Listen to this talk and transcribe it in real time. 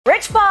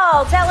Rich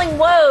Paul telling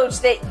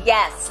Woj that,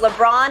 yes,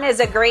 LeBron has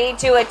agreed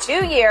to a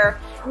 2-year,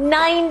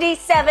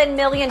 $97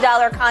 million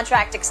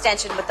contract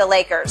extension with the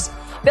Lakers.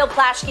 Bill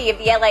Plaschke of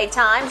the LA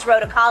Times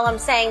wrote a column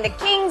saying the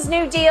Kings'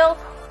 new deal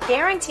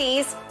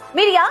guarantees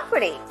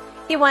mediocrity.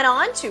 He went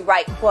on to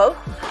write, quote,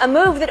 a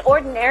move that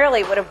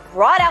ordinarily would have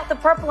brought out the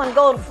purple and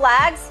gold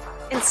flags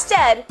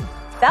instead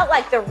felt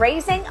like the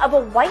raising of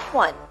a white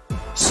one.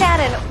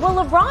 Shannon,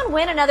 will LeBron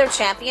win another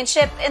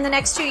championship in the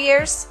next 2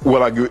 years?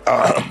 Well,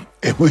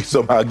 if we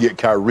somehow get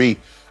Kyrie,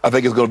 I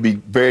think it's going to be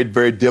very,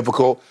 very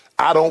difficult.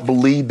 I don't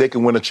believe they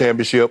can win a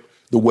championship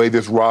the way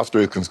this roster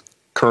is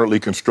currently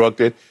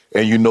constructed,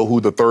 and you know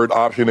who the third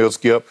option is,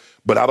 Skip.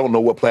 But I don't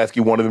know what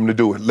Plaschke wanted them to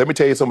do. Let me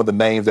tell you some of the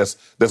names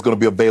that's going to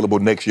be available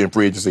next year in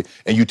free agency,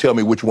 and you tell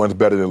me which one's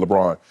better than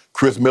LeBron.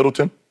 Chris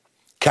Middleton,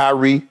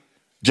 Kyrie,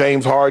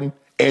 James Harden,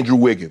 Andrew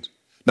Wiggins.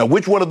 Now,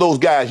 which one of those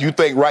guys you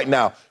think right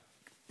now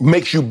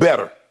makes you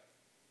better?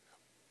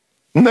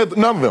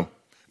 None of them.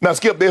 Now,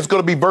 Skip, it's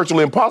going to be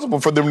virtually impossible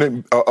for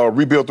them to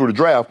rebuild through the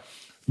draft.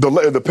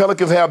 The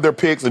Pelicans have their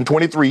picks in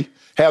 23,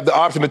 have the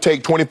option to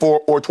take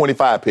 24 or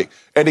 25 picks.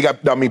 And they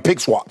got, pick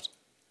swaps.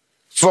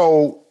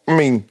 So,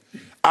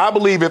 I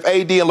believe if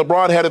AD and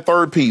LeBron had a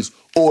third piece,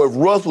 or if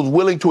Russ was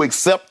willing to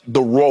accept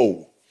the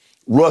role,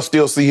 Russ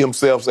still see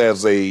himself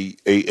as a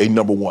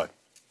number one.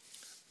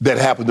 That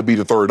happened to be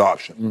the third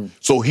option.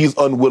 So he's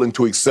unwilling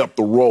to accept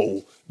the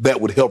role that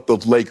would help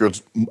those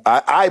Lakers.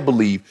 I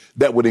believe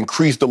that would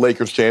increase the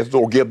Lakers' chances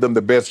or give them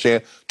the best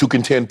chance to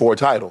contend for a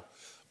title.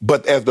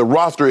 But as the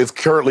roster is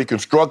currently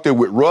constructed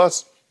with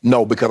Russ,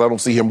 no, because I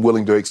don't see him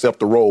willing to accept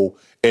the role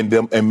and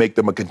make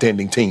them a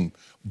contending team.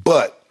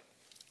 But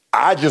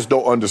I just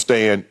don't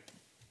understand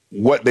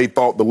what they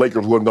thought the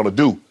Lakers were going to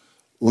do.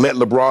 Let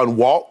LeBron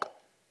walk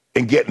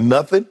and get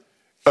nothing?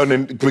 And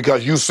then,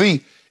 because you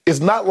see,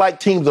 it's not like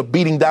teams are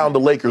beating down the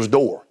Lakers'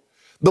 door.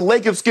 The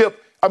Lakers,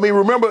 Skip,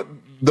 remember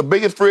the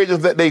biggest free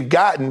agents that they've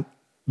gotten,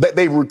 that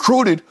they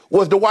recruited,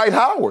 was Dwight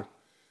Howard.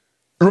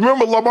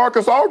 Remember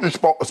LaMarcus Aldridge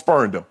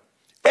spurned them.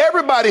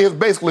 Everybody has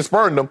basically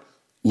spurned them.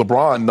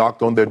 LeBron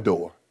knocked on their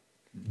door.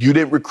 You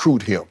didn't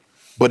recruit him.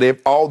 But if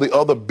all the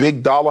other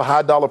big dollar,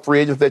 high dollar free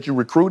agents that you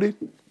recruited,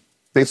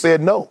 they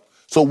said no.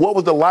 So what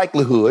was the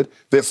likelihood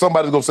that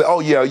somebody's going to say, oh,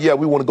 yeah,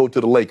 we want to go to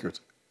the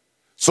Lakers?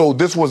 So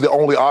this was the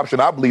only option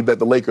I believe that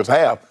the Lakers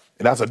have,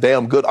 and that's a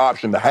damn good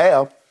option to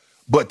have.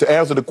 But to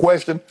answer the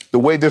question, the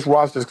way this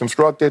roster is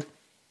constructed,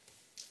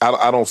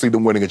 I don't see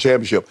them winning a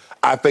championship.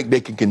 I think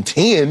they can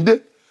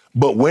contend,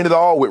 but win it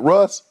all with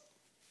Russ?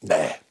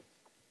 Nah.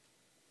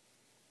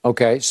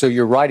 Okay, so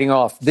you're writing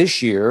off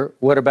this year.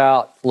 What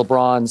about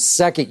LeBron's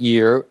second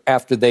year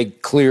after they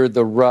cleared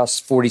the Russ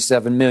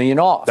 $47 million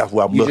off? That's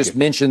what I'm looking. You just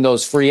mentioned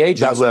those free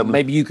agents.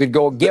 Maybe you could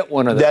go get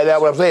one of those.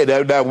 That's what I'm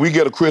saying. Now we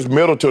get a Chris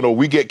Middleton or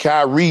we get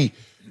Kyrie,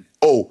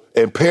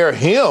 and pair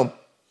him,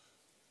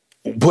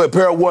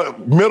 pair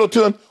what,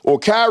 Middleton or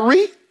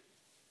Kyrie,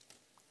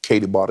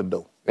 Katie bought a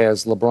dough.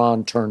 As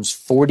LeBron turns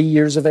 40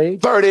 years of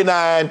age?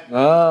 39.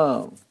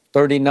 Oh,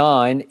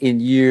 39 in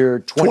year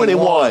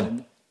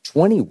 21.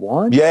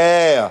 21?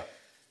 Yeah.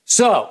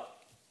 So,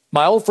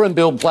 my old friend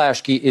Bill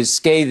Plaschke is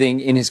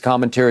scathing in his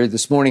commentary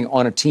this morning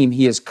on a team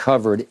he has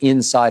covered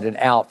inside and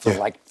out for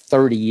like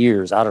 30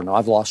 years. I don't know.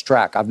 I've lost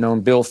track. I've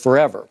known Bill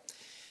forever.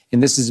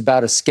 And this is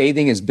about as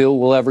scathing as Bill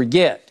will ever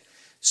get.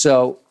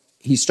 So,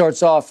 he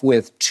starts off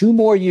with 2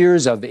 more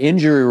years of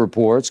injury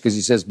reports, because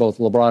he says both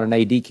LeBron and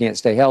AD can't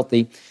stay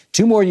healthy.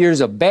 2 more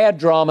years of bad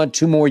drama,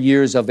 2 more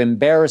years of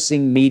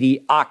embarrassing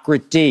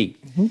mediocrity.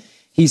 Mm-hmm.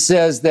 He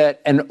says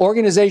that an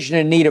organization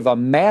in need of a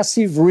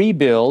massive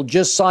rebuild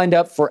just signed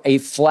up for a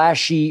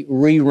flashy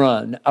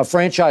rerun. A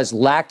franchise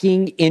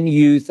lacking in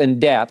youth and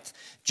depth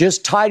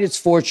just tied its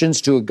fortunes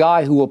to a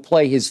guy who will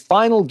play his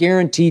final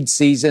guaranteed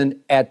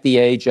season at the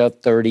age of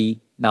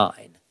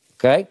 39.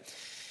 Okay?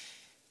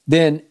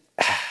 Then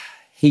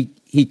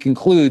he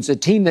concludes, a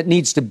team that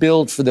needs to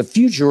build for the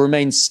future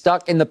remains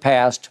stuck in the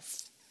past,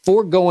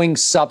 foregoing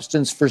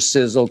substance for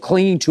sizzle,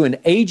 clinging to an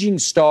aging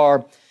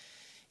star,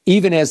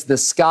 even as the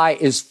sky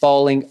is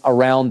falling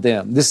around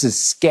them. This is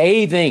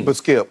scathing. But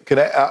Skip,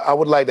 I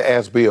would like to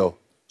ask Bill,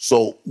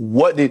 so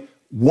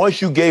once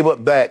you gave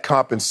up that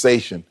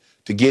compensation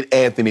to get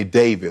Anthony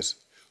Davis,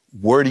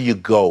 where do you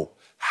go?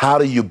 How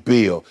do you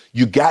build?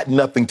 You got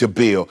nothing to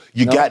build.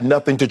 You got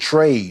nothing to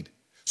trade.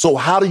 So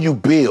how do you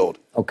build?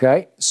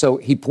 Okay, so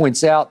he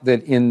points out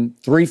that in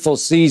 3 full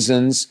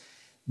seasons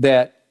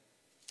that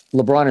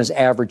LeBron has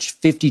averaged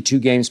 52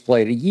 games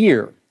played a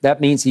year.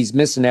 That means he's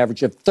missed an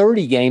average of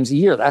 30 games a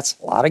year. That's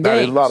a lot of games.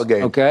 That is a lot of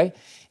games. Okay?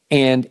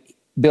 And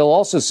Bill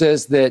also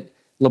says that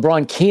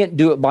LeBron can't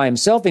do it by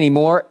himself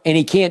anymore, and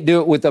he can't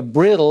do it with a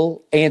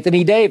brittle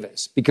Anthony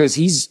Davis because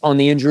he's on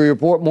the injury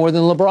report more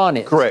than LeBron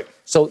is. Correct.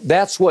 So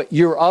that's what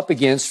you're up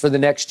against for the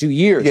next 2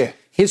 years. Yeah.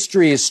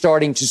 History is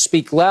starting to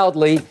speak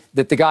loudly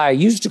that the guy I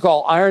used to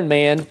call Iron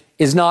Man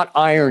is not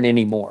Iron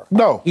anymore.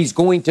 No. He's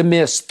going to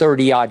miss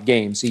 30-odd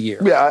games a year.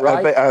 Yeah,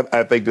 right?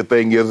 I think the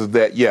thing is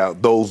that,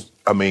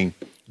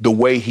 the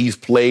way he's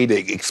played,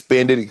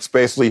 expended,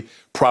 especially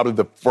probably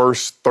the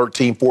first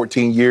 13,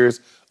 14 years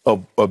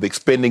of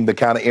expending the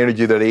kind of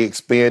energy that they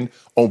expend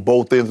on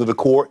both ends of the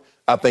court,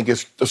 I think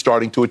it's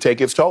starting to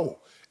take its toll.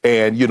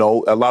 And, you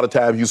know, a lot of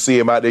times you see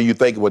him out there, you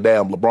think, well,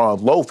 damn,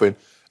 LeBron's loafing.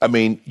 I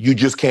mean, you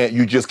just can't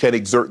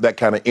exert that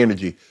kind of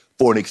energy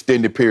for an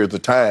extended period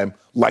of time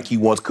like he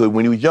once could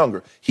when he was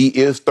younger. He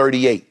is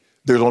 38.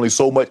 There's only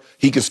so much.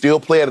 He can still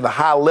play at a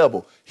high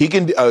level. He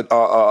can,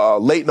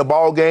 late in the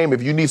ball game,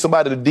 if you need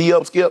somebody to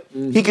D-up, Skip,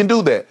 he can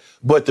do that.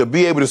 But to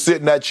be able to sit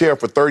in that chair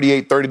for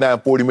 38, 39,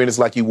 40 minutes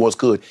like he once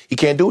could, he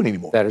can't do it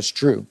anymore. That is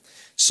true.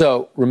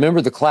 So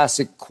remember the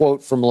classic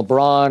quote from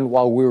LeBron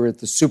while we were at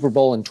the Super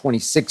Bowl in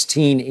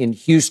 2016 in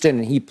Houston,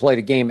 and he played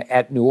a game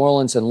at New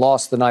Orleans and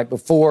lost the night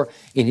before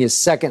in his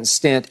second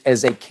stint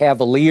as a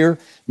Cavalier.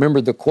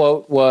 Remember the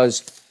quote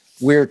was,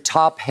 "We're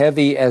top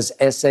heavy as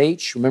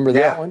SH." Remember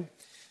that one?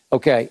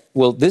 Okay,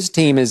 well, this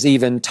team is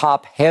even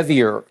top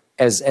heavier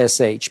as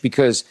SH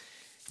because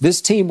this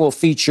team will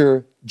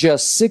feature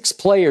just 6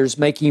 players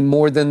making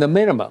more than the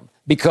minimum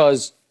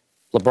because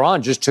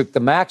LeBron just took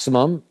the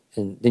maximum,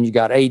 and then you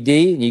got AD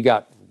and you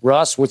got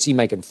Russ. What's he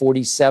making?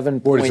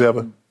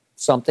 47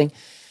 something.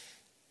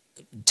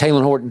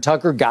 Taylor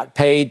Horton-Tucker got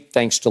paid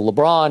thanks to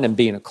LeBron and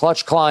being a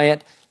clutch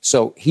client.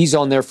 So he's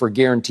on there for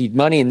guaranteed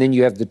money. And then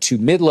you have the 2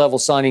 mid-level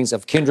signings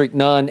of Kendrick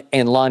Nunn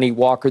and Lonnie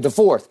Walker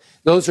IV.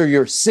 Those are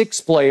your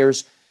 6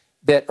 players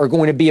that are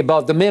going to be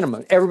above the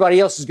minimum. Everybody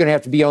else is going to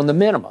have to be on the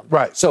minimum.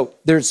 Right. So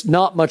there's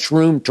not much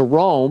room to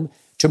roam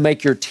to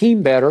make your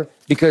team better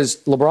because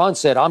LeBron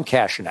said, I'm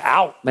cashing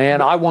out,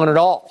 man. I want it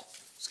all.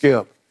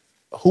 Skip,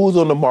 who's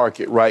on the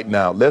market right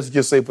now? Let's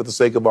just say for the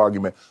sake of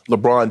argument,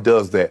 LeBron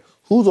does that.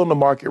 Who's on the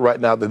market right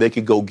now that they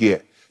could go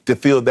get to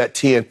fill that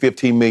 $10,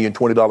 $15 million,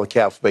 $20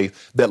 cap space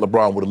that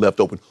LeBron would have left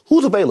open?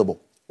 Who's available?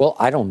 Well,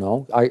 I don't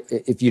know.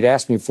 If you'd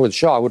asked me before the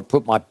show, I would have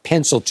put my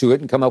pencil to it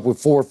and come up with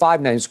 4 or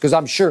 5 names because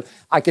I'm sure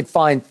I could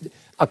find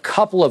a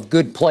couple of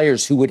good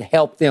players who would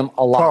help them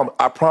a lot.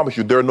 I promise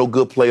you, there are no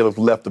good players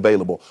left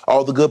available.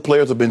 All the good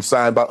players have been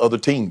signed by other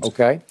teams.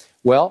 Okay.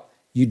 Well,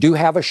 you do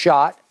have a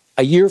shot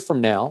a year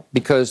from now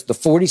because the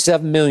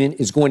 $47 million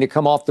is going to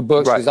come off the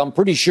books because I'm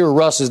pretty sure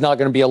Russ is not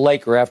going to be a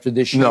Laker after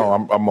this year. No,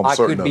 I'm certain of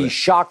that. I could be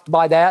shocked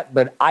by that,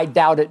 but I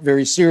doubt it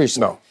very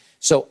seriously. No.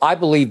 So I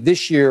believe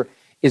this year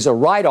is a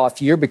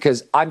write-off year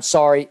because, I'm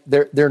sorry,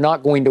 they're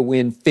not going to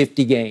win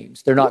 50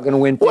 games. They're not going to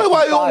win 55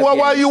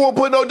 Why you won't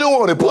put no dew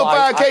on it? Put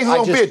 5 cases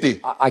on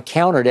 50. I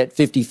countered at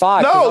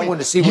 55 because I wanted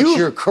to see what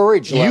your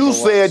courage level was.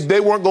 You said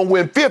they weren't going to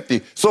win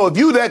 50. So if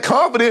you that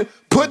confident,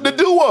 put the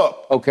dew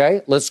up.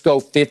 Okay, let's go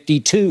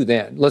 52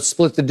 then. Let's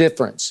split the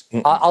difference.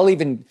 I'll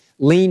even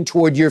lean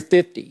toward your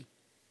 50.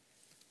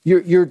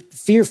 You're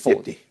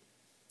fearful.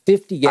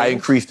 50 games.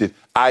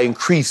 I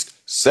increased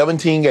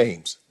 17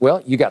 games.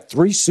 Well, you got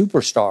 3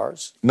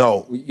 superstars.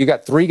 No. You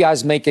got 3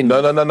 guys making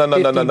No.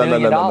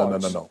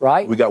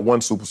 Right? We got 1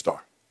 superstar.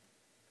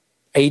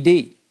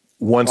 AD.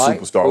 One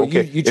superstar. Well,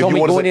 Okay. You told me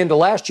going into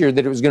last year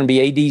that it was going to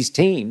be AD's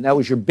team. That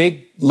was your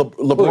big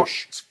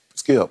push.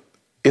 Skip,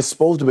 it's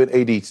supposed to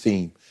be AD's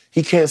team.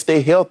 He can't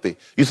stay healthy.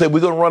 You say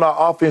we're going to run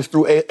our offense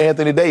through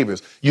Anthony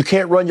Davis. You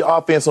can't run your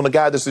offense on a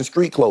guy that's in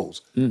street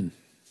clothes.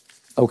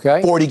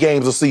 Okay. 40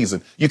 games a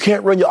season. You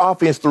can't run your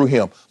offense through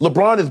him.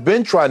 LeBron has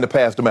been trying to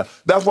pass them out.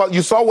 That's why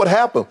you saw what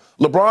happened.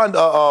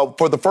 LeBron,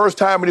 for the first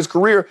time in his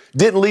career,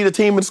 didn't lead a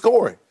team in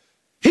scoring.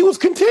 He was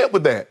content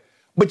with that.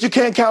 But you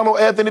can't count on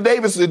Anthony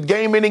Davis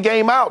game in and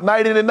game out,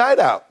 night in and night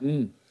out.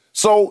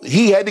 So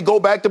he had to go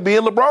back to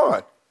being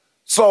LeBron.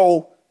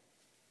 So,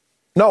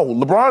 no,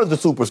 LeBron is the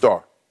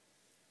superstar.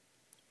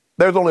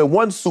 There's only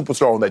 1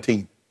 superstar on that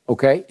team.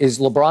 Okay. Is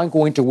LeBron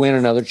going to win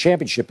another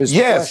championship is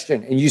the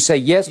question. And you say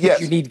yes, but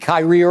you need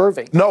Kyrie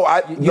Irving. No,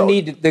 You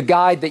need the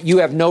guy that you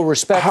have no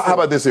respect for. How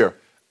about this here?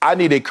 I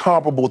need a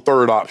comparable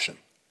third option.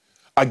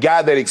 A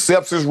guy that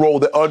accepts his role,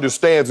 that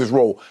understands his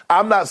role.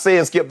 I'm not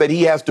saying, Skip, that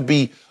he has to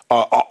be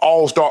an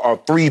all-star, a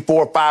 3,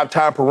 4,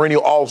 5-time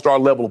perennial all-star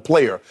level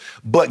player.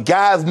 But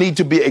guys need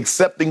to be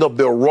accepting of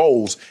their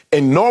roles.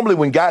 And normally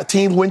when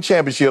teams win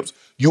championships,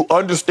 you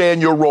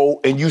understand your role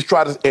and you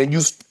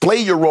play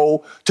your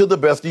role to the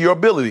best of your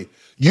ability.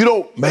 You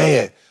don't,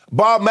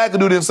 Bob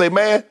McAdoo didn't say,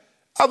 I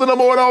was the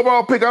number 1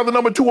 overall pick. I was the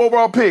number 2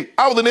 overall pick.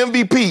 I was an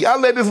MVP. I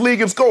led this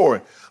league in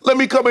scoring. Let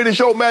me come in and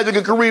show Magic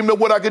and Kareem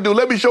what I can do.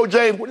 Let me show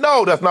James.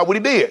 No, that's not what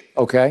he did.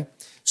 Okay.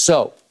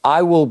 So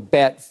I will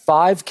bet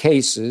 5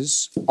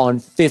 cases on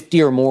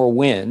 50 or more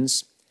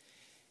wins.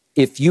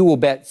 If you will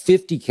bet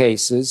 50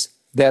 cases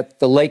that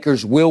the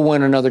Lakers will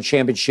win another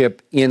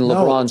championship in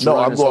LeBron's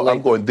run.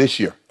 I'm going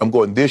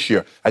this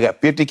year. I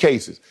got 50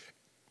 cases.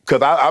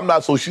 Because I'm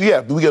not so sure.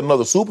 Yeah, do we get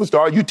another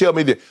superstar? You tell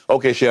me that,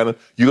 okay, Shannon,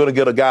 you're going to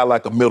get a guy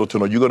like a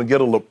Middleton, or you're going to get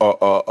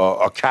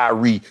a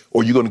Kyrie,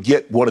 or you're going to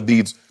get one of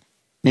these,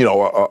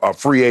 a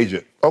free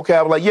agent. Okay,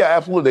 I'm like, yeah,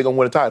 absolutely, they're going to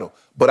win a title.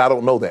 But I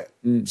don't know that.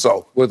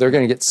 Well, they're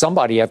going to get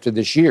somebody after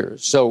this year.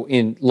 So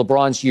in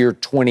LeBron's year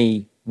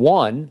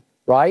 21,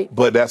 right?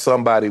 But that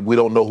somebody, we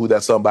don't know who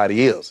that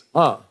somebody is.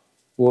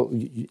 Well,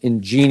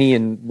 in Jeannie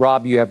and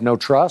Rob, you have no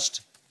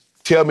trust?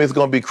 Tell me it's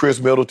going to be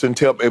Chris Middleton.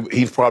 Tell me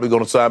he's probably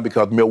going to sign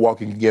because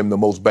Milwaukee can give him the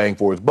most bang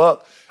for his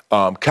buck.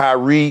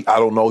 Kyrie, I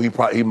don't know.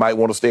 He might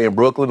want to stay in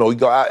Brooklyn, or he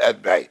go.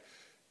 Hey,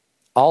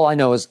 all I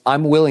know is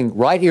I'm willing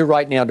right here,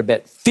 right now, to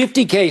bet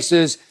 50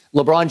 cases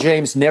LeBron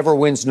James never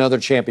wins another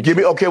championship.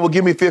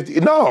 Give me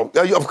 50. No,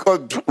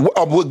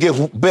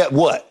 bet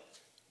what?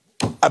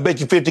 I bet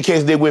you 50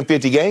 cases they win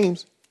 50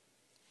 games.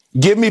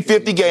 Give me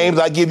 50 games,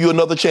 I give you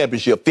another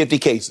championship, 50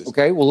 cases.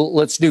 Okay, well,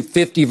 let's do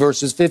 50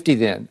 versus 50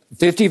 then.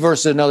 50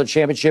 versus another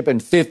championship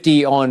and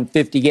 50 on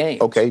 50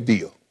 games. Okay,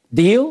 deal.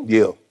 Deal?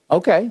 Deal.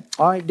 Okay,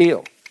 all right,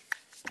 deal.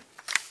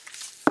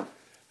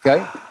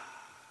 Okay.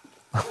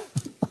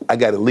 I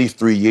got at least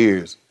 3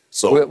 years.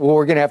 So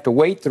we're going to have to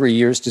wait 3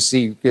 years to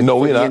see the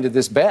end of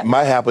this bet.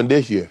 Might happen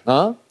this year.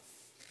 Huh?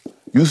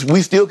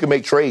 We still can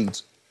make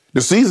trades.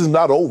 The season's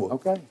not over.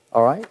 Okay,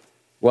 all right.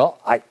 Well,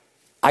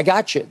 I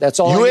got you. That's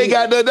all. You ain't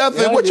got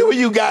nothing. Yeah, what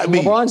you got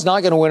me? LeBron's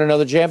not going to win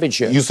another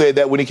championship. You said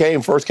that when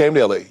he first came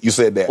to LA. You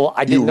said that. Well,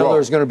 I didn't know there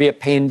was going to be a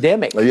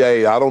pandemic.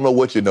 Yeah, I don't know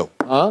what you know.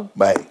 Huh?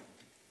 But hey.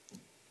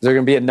 Is there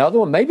going to be another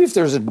one? Maybe if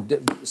there's a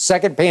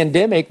second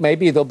pandemic,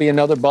 maybe there'll be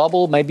another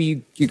bubble.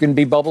 Maybe you can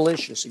be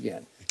bubble-licious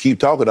again. Keep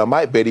talking. I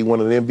might bet he won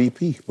an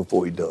MVP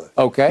before he does.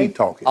 Okay. Keep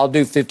talking. I'll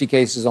do 50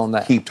 cases on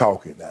that. Keep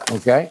talking now.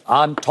 Okay.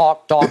 I'm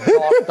talking.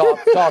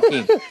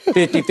 50,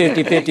 50,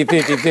 50,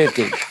 50,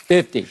 50,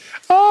 50.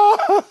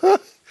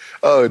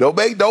 Don't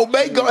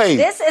make go. Hey,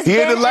 this has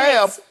here been in the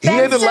lab.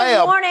 Here in the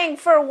lab. Morning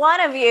for one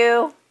of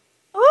you.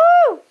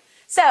 Woo!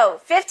 So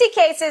 50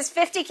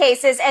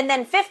 cases, and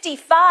then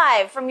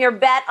 55 from your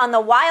bet on the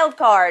wild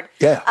card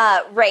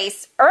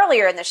race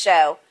earlier in the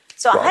show.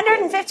 So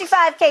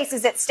 155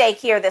 cases at stake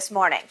here this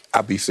morning.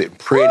 I'll be sitting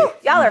pretty. Woo,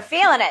 y'all are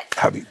feeling it.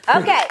 I'll be pretty.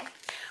 Okay,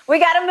 we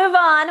got to move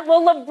on.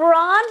 Will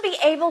LeBron be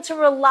able to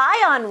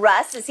rely on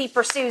Russ as he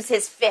pursues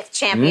his fifth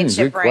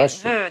championship ring?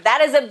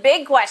 That is a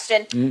big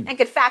question and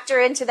could factor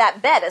into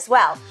that bet as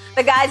well.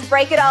 The guys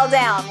break it all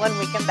down when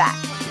we come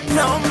back.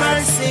 No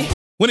mercy.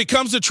 When it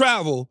comes to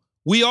travel,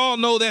 we all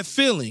know that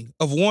feeling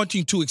of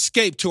wanting to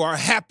escape to our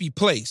happy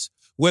place.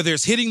 Whether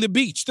it's hitting the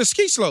beach, the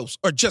ski slopes,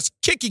 or just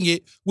kicking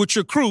it with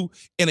your crew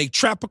in a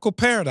tropical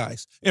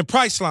paradise. And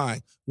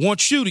Priceline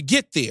wants you to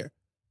get there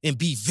and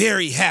be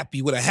very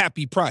happy with a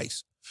happy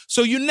price.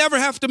 So you never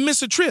have to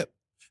miss a trip.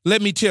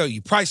 Let me tell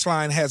you,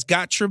 Priceline has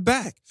got your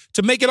back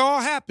to make it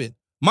all happen.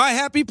 My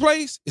happy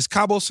place is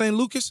Cabo San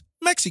Lucas,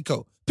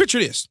 Mexico. Picture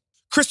this: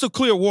 crystal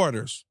clear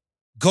waters,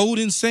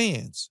 golden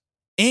sands,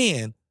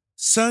 and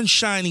sun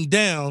shining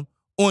down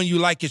on you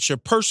like it's your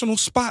personal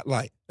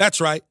spotlight.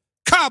 That's right,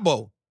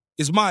 Cabo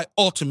is my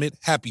ultimate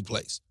happy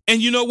place.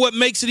 And you know what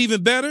makes it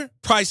even better?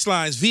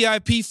 Priceline's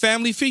VIP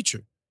family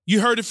feature.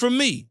 You heard it from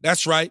me.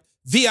 That's right,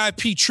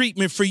 VIP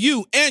treatment for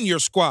you and your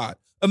squad.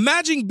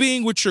 Imagine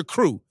being with your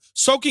crew,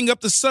 soaking up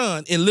the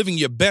sun and living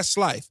your best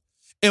life.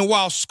 And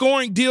while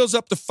scoring deals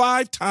up to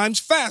 5 times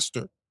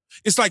faster,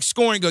 it's like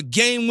scoring a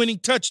game-winning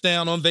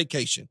touchdown on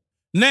vacation.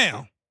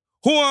 Now,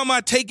 who am I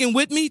taking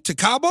with me to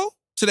Cabo?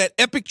 To that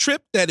epic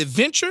trip, that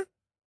adventure?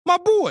 My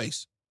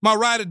boys, my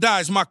ride or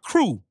dies, my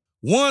crew.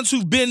 Ones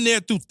who've been there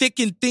through thick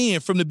and thin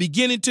from the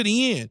beginning to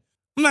the end.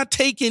 I'm not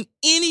taking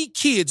any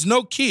kids,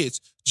 no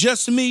kids,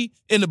 just me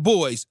and the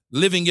boys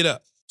living it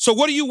up. So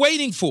what are you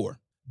waiting for?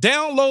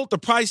 Download the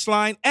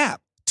Priceline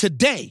app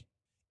today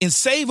and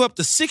save up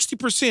to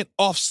 60%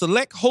 off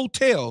select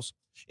hotels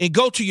and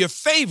go to your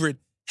favorite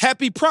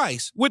happy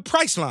price with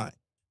Priceline.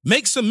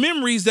 Make some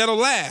memories that'll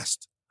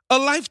last a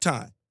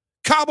lifetime.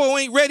 Cabo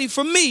ain't ready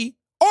for me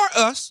or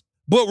us,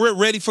 but we're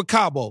ready for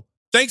Cabo.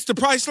 Thanks to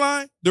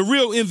Priceline, the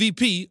real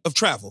MVP of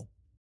travel.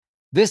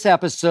 This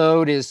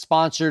episode is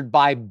sponsored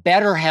by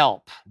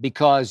BetterHelp,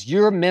 because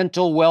your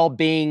mental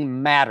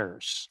well-being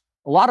matters.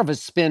 A lot of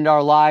us spend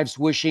our lives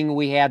wishing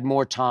we had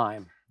more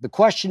time. The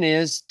question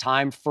is,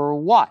 time for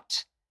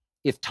what?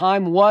 If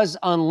time was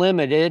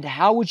unlimited,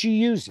 how would you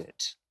use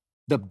it?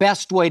 The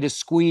best way to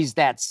squeeze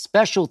that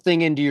special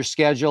thing into your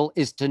schedule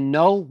is to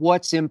know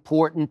what's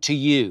important to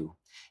you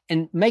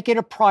and make it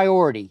a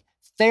priority.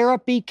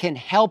 Therapy can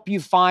help you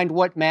find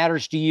what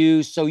matters to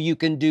you so you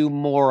can do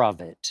more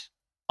of it.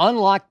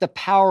 Unlock the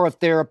power of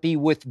therapy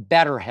with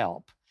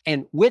BetterHelp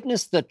and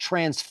witness the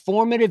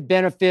transformative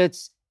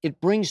benefits it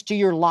brings to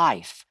your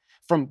life,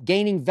 from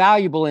gaining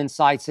valuable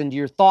insights into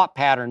your thought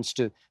patterns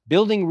to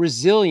building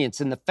resilience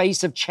in the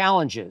face of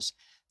challenges.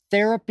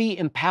 Therapy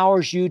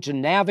empowers you to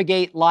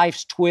navigate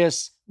life's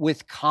twists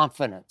with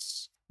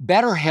confidence.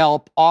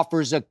 BetterHelp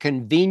offers a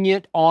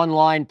convenient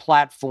online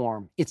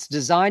platform. It's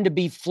designed to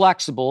be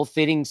flexible,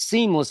 fitting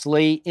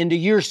seamlessly into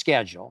your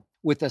schedule.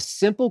 With a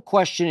simple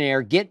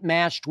questionnaire, get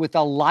matched with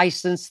a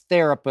licensed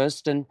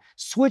therapist and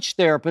switch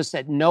therapists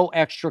at no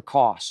extra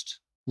cost.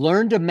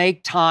 Learn to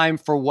make time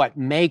for what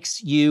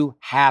makes you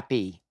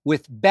happy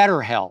with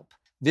BetterHelp.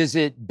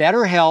 Visit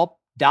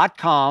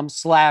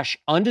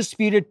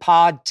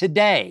BetterHelp.com/undisputedpod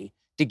today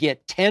to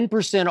get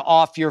 10%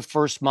 off your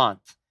first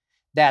month.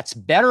 That's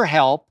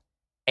BetterHelp,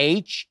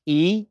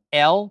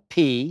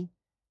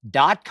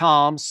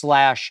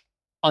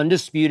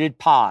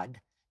 HELP.com/undisputedpod.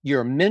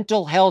 Your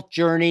mental health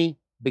journey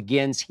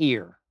begins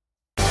here.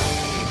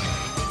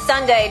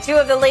 Sunday, two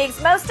of the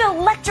league's most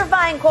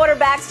electrifying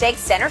quarterbacks take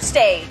center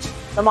stage.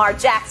 Lamar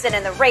Jackson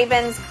and the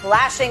Ravens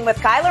clashing with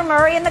Kyler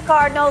Murray and the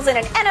Cardinals in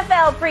an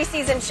NFL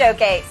preseason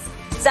showcase.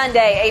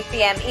 Sunday, 8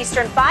 p.m.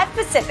 Eastern, 5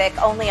 Pacific,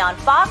 only on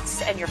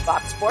Fox and your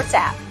Fox Sports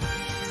app.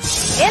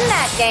 In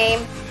that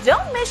game,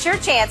 don't miss your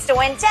chance to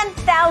win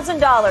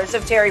 $10,000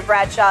 of Terry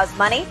Bradshaw's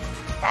money.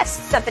 That's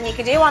something you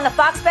can do on the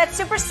Fox Bet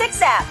Super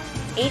 6 app.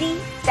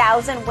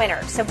 80,000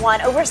 winners have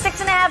won over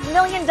 $6.5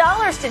 million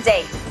to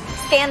date.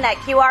 Scan that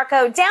QR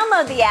code,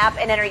 download the app,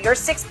 and enter your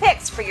 6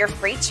 picks for your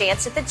free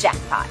chance at the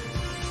jackpot.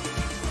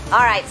 All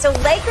right, so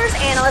Lakers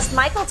analyst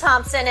Michael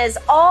Thompson is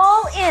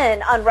all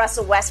in on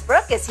Russell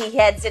Westbrook as he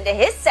heads into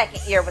his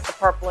second year with the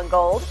purple and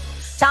gold.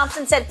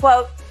 Thompson said,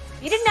 quote,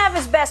 "He didn't have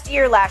his best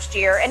year last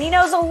year, and he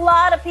knows a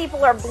lot of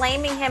people are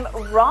blaming him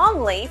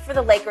wrongly for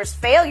the Lakers'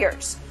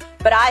 failures.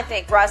 But I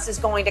think Russ is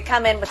going to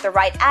come in with the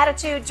right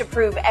attitude to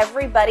prove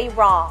everybody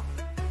wrong."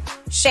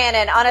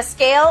 Shannon, on a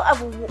scale of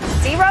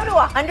 0 to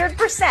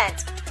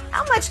 100%,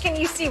 how much can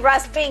you see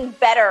Russ being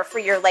better for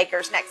your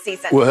Lakers next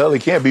season? Well, hell, he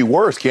can't be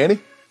worse, can he?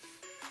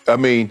 I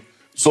mean,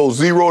 so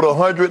 0 to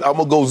 100, I'm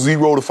gonna go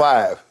 0 to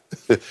 5.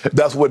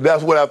 That's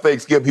what I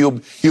think, Skip.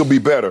 He'll be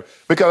better,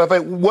 because I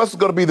think what's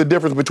going to be the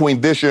difference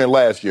between this year and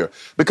last year?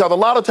 Because a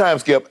lot of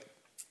times, Skip,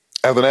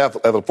 as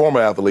a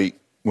former athlete,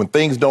 when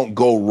things don't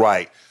go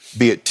right,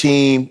 be it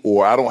team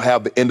or I don't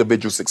have the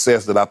individual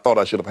success that I thought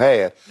I should have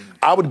had,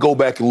 I would go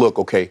back and look.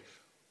 Okay,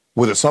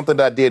 was it something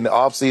that I did in the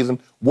offseason?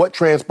 What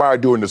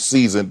transpired during the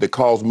season that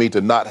caused me to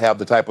not have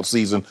the type of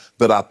season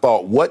that I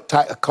thought? What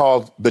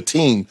caused the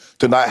team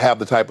to not have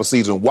the type of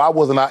season? Why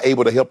wasn't I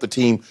able to help the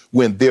team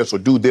win this or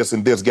do this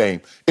in this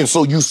game? And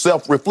so you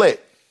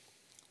self-reflect.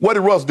 What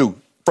did Russ do,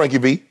 Frankie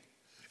V?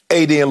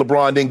 AD and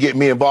LeBron didn't get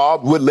me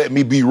involved, wouldn't let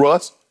me be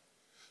Russ.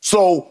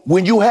 So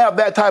when you have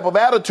that type of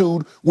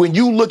attitude, when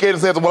you look at it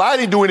and say, well, I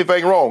didn't do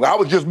anything wrong, I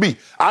was just me,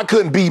 I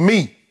couldn't be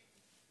me,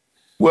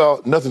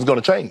 well, nothing's going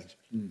to change.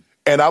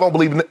 And I don't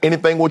believe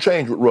anything will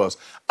change with Russ.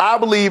 I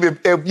believe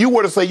if you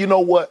were to say, you know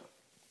what,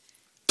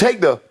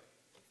 take the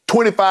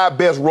 25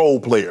 best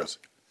role players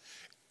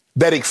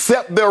that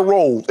accept their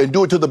roles and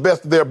do it to the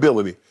best of their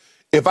ability.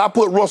 If I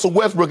put Russell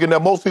Westbrook in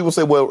there, most people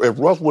say, well, if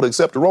Russ would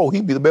accept the role,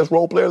 he'd be the best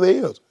role player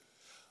there is.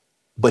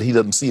 But he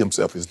doesn't see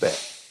himself as that.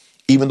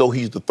 Even though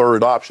he's the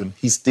third option,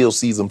 he still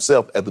sees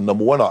himself as the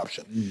number one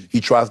option.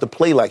 He tries to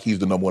play like he's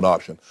the number one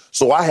option.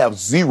 So I have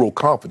zero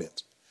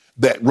confidence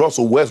that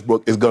Russell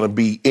Westbrook is going to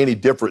be any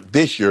different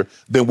this year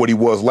than what he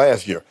was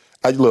last year.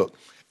 Look,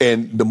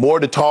 and the more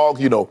the talk,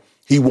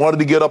 he wanted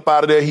to get up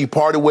out of there. He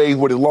parted ways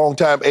with his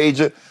longtime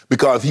agent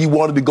because he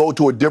wanted to go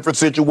to a different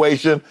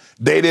situation.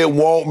 They didn't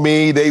want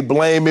me. They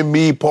blaming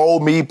me, poll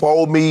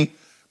me.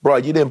 Bro,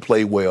 you didn't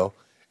play well,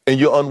 and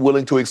you're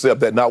unwilling to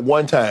accept that. Not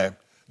one time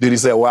did he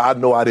say, well, I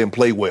know I didn't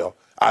play well.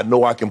 I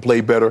know I can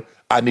play better.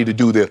 I need to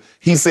do this.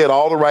 He said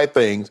all the right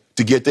things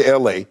to get to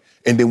L.A.,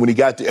 and then when he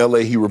got to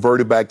L.A., he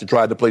reverted back to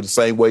try to play the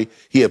same way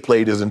he had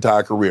played his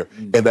entire career.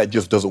 And that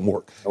just doesn't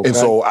work. Okay. And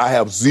so I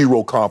have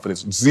zero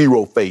confidence,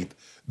 zero faith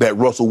that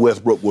Russell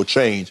Westbrook will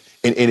change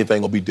and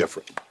anything will be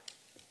different.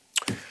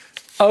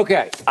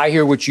 Okay, I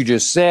hear what you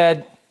just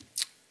said.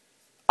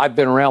 I've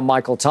been around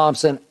Michael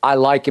Thompson. I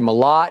like him a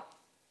lot.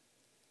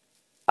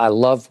 I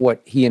love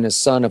what he and his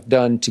son have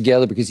done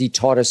together because he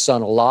taught his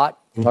son a lot.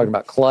 I'm talking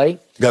about Clay.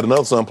 Got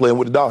another son playing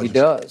with the Dodgers. He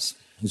does.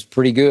 He's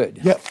pretty good.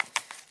 Yep.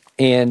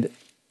 And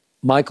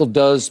Michael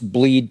does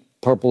bleed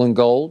purple and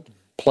gold,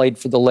 played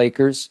for the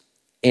Lakers,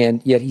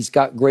 and yet he's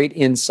got great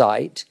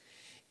insight.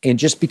 And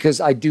just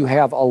because I do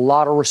have a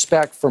lot of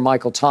respect for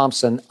Michael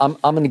Thompson, I'm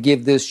going to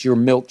give this your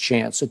milk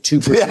chance, a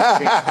 2%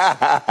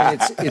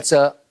 chance.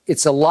 And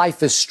it's a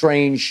life is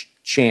strange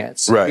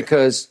chance. Right.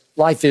 Because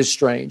life is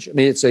strange. I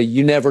mean, it's a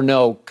you never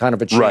know kind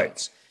of a chance.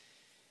 Right.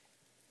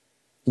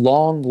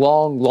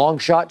 Long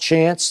shot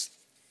chance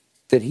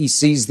that he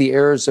sees the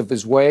errors of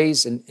his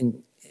ways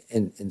and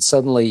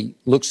suddenly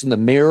looks in the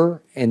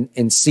mirror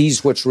and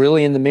sees what's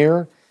really in the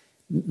mirror.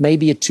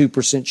 Maybe a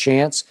 2%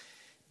 chance.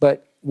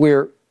 But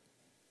where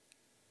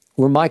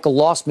Michael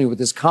lost me with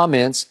his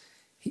comments,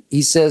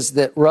 he says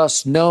that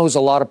Russ knows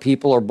a lot of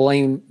people are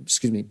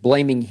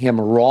blaming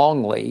him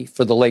wrongly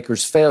for the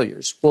Lakers'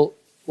 failures.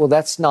 Well,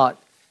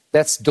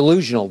 that's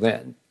delusional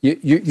then.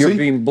 You're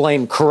being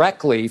blamed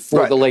correctly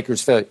for the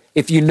Lakers' failure.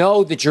 If you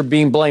know that you're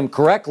being blamed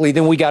correctly,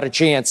 then we got a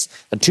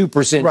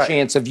 2%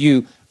 chance of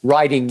you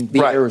righting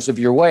the errors of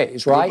your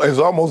ways, right? It's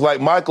almost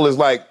like Michael is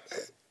like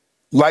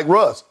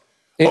Russ.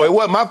 It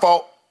wasn't my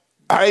fault.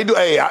 I ain't do.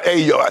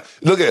 Hey,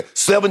 look at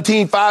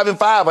 17,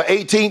 5-5, or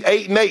 18,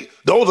 8-8.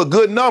 Those are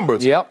good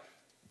numbers. Yep.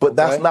 But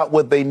that's not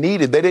what they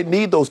needed. They didn't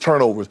need those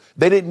turnovers.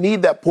 They didn't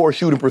need that poor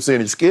shooting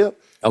percentage,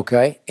 Skip.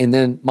 Okay. And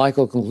then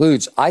Michael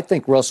concludes, I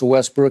think Russell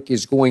Westbrook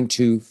is going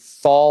to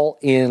fall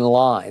in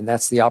line.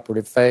 That's the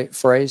operative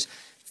phrase.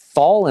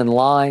 Fall in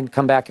line,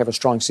 come back, have a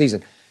strong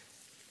season.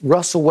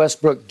 Russell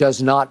Westbrook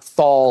does not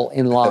fall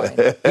in line.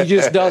 He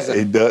just doesn't.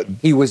 He doesn't.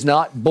 He was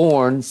not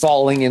born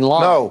falling in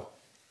line. No.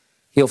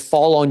 He'll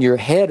fall on your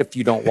head if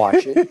you don't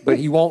watch it, but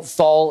he won't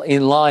fall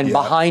in line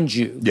behind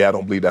you. Yeah, I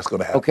don't believe that's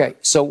going to happen. Okay,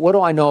 so what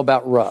do I know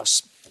about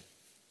Russ?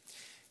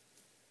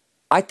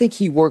 I think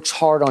he works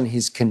hard on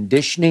his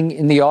conditioning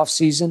in the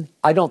offseason.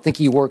 I don't think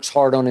he works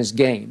hard on his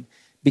game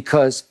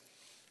because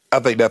I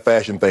think that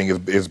fashion thing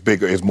is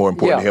bigger, is more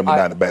important to him than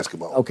not in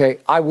basketball. Okay,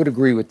 I would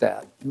agree with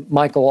that.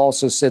 Michael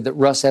also said that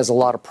Russ has a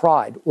lot of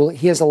pride. Well,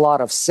 he has a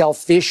lot of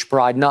selfish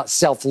pride, not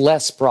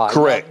selfless pride.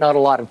 Correct. Not a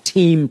lot of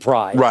team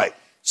pride. Right.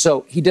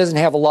 So he doesn't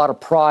have a lot of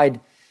pride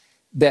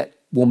that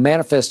will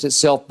manifest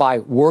itself by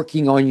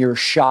working on your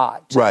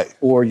shot, right,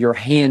 or your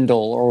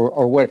handle,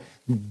 or what,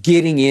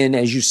 getting in,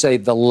 as you say,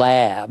 the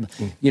lab.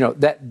 You know,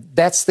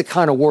 that's the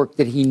kind of work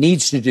that he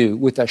needs to do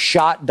with a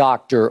shot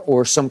doctor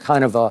or some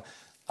kind of a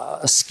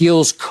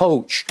skills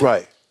coach.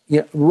 Right. You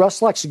know,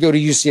 Russ likes to go to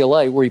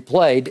UCLA where he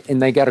played,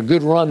 and they got a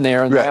good run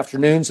there in the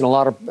afternoons, and a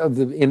lot of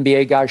the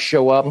NBA guys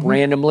show up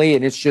randomly,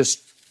 and it's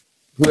just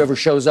whoever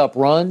shows up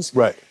runs.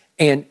 Right.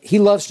 And he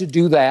loves to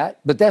do that,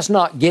 but that's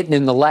not getting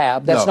in the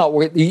lab. That's not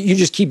where you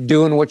just keep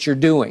doing what you're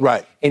doing.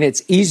 Right. And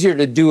it's easier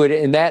to do it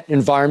in that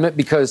environment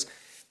because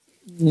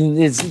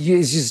it's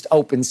just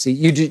open seat.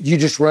 You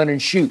just run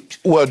and shoot.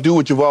 Well, do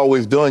what you've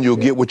always done. You'll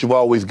get what you've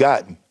always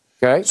gotten.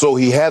 Okay. So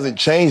he hasn't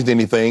changed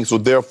anything, so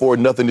therefore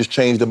nothing has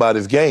changed about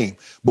his game.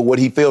 But what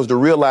he fails to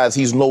realize,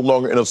 he's no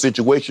longer in a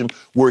situation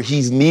where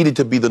he's needed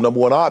to be the number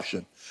one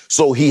option.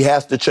 So he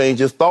has to change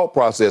his thought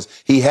process.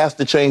 He has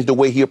to change the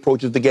way he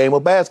approaches the game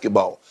of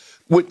basketball.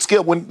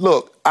 Skip,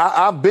 look,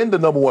 I've been the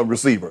number one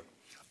receiver.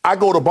 I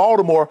go to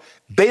Baltimore,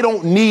 they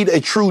don't need a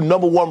true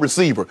number one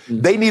receiver.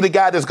 They need a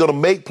guy that's going to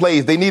make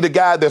plays. They need a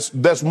guy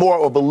that's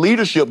more of a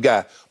leadership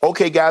guy.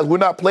 Okay, guys, we're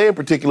not playing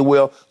particularly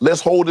well.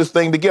 Let's hold this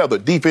thing together.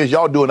 Defense,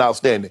 y'all doing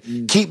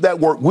outstanding. Keep that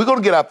work. We're going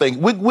to get our thing.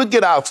 We'll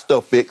get our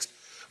stuff fixed.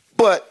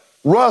 But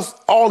Russ,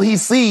 all he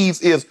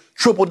sees is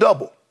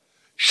triple-double.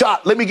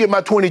 Shot, let me get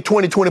my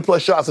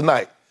 20-plus shots a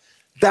night.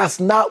 That's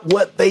not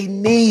what they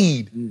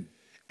need.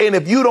 And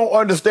if you don't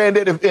understand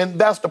that, and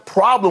that's the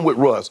problem with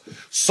Russ.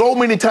 So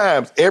many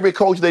times, every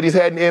coach that he's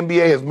had in the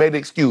NBA has made an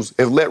excuse,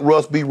 has let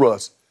Russ be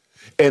Russ.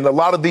 And a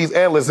lot of these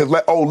analysts have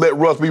let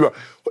Russ be Russ.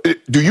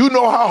 Do you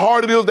know how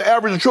hard it is to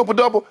average a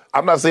triple-double?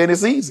 I'm not saying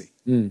it's easy.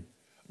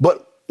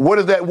 But what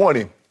does that want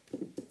him?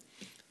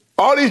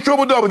 All these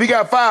triple-doubles, he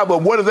got 5 of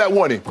them. What does that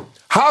want him?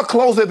 How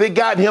close has it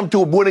gotten him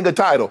to winning a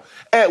title?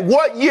 At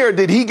what year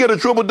did he get a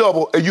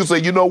triple-double and you say,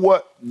 you know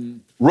what?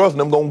 Russ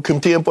and I'm going to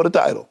contend for the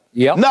title.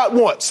 Yep. Not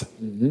once.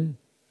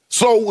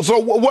 So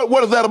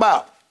what is that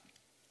about?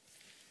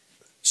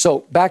 So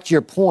back to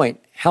your point,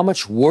 how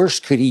much worse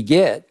could he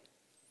get?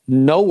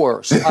 No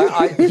worse.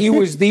 He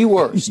was the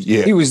worst.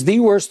 He was the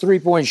worst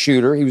three-point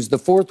shooter. He was the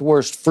 4th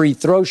worst free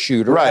throw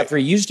shooter after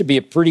he used to be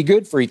a pretty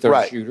good free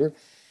throw shooter.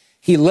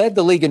 He led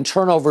the league in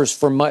turnovers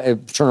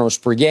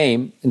per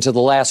game until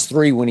the last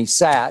 3 when he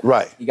sat.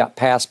 He got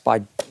passed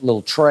by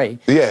little Trey.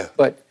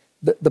 But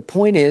the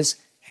point is,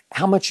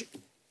 how much?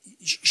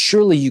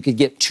 Surely you could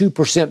get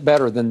 2%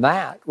 better than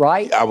that,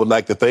 right? I would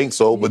like to think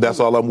so, but that's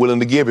all I'm willing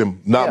to give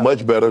him. Not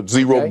much better.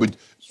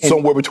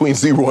 Somewhere between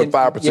 0 and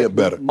 5%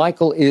 better.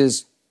 Michael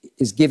is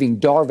giving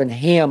Darvin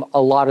Ham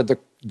a lot of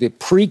the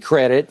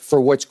pre-credit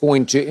for what's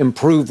going to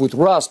improve with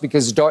Russ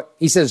because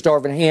he says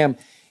Darvin Ham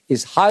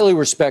is highly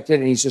respected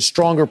and he's a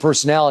stronger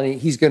personality.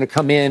 He's going to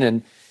come in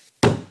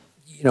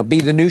and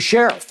be the new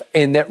sheriff,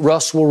 and that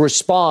Russ will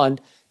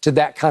respond to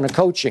that kind of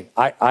coaching.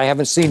 I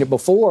haven't seen it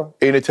before.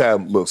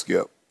 Anytime, look,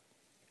 Skip,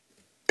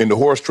 in the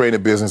horse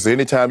training business,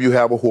 anytime you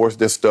have a horse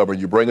that's stubborn,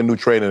 you bring a new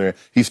trainer in there,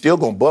 he's still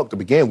going to buck to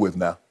begin with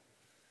now.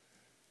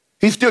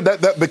 He's still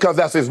that because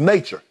that's his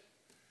nature.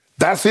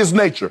 That's his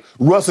nature.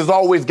 Russ has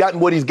always gotten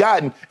what he's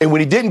gotten, and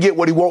when he didn't get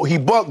what he wanted, he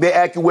bucked. They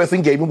acquiesced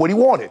and gave him what he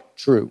wanted.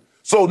 True.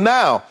 So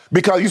now,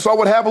 because you saw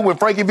what happened when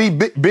Frankie V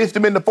benched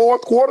him in the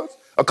 4th quarters,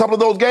 a couple of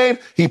those games,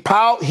 he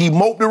piled, he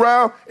moped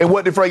around, and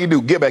what did Frankie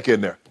do? Get back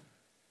in there.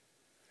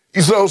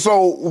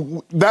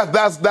 So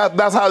that's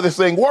how this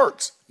thing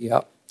works.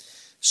 Yep.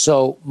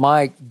 So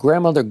my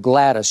grandmother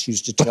Gladys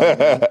used to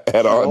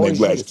tell me,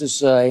 used to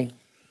say,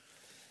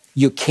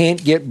 you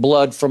can't get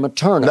blood from a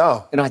turnip.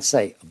 No. And I'd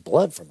say,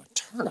 blood from a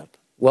turnip?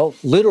 Well,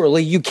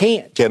 literally, you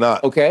can't.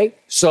 Cannot. Okay?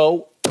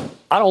 So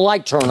I don't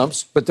like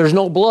turnips, but there's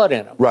no blood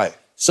in them. Right.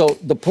 So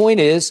the point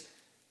is,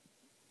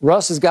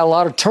 Russ has got a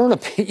lot of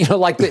turnip.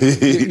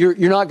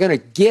 You're not going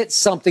to get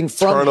something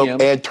from him.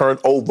 Turnip and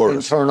turnovers.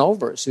 And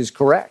turnovers is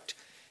correct.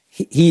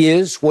 He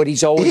is what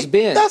he's always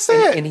been. That's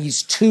it. And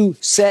he's too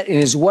set in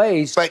his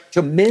ways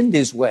to mend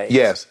his ways.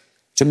 Yes.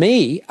 To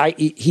me,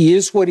 he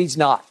is what he's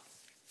not.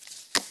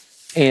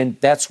 And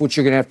that's what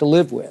you're going to have to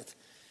live with.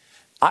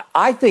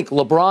 I think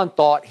LeBron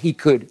thought he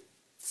could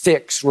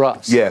fix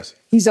Russ. Yes.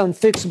 He's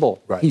unfixable.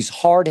 Right. He's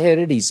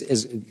hard-headed. He's,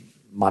 as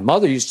my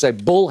mother used to say,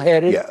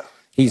 bull-headed. Yeah.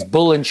 He's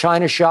bull in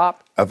China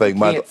shop. I think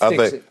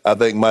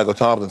Michael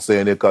Thompson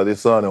saying it because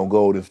his son on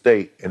Golden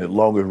State, and as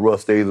long as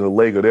Russ stays in the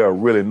Lakers, there are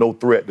really no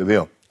threat to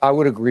them. I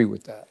would agree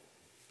with that.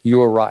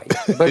 You're right.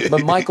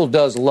 But Michael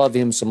does love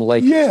him some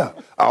Lakers. Yeah.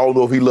 I don't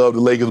know if he loved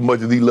the Lakers as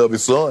much as he loved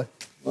his son.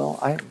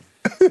 Well,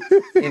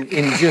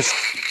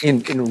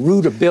 in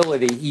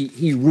rootability,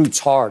 he roots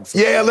hard.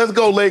 Yeah, let's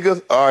go,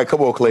 Lakers. All right,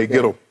 come on, Clay,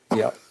 get him.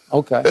 Yeah,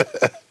 okay.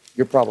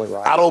 You're probably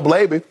right. I don't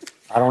blame him.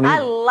 I don't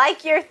either. I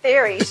like your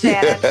theory,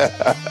 Shannon.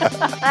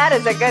 That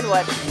is a good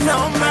one.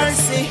 No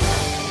mercy.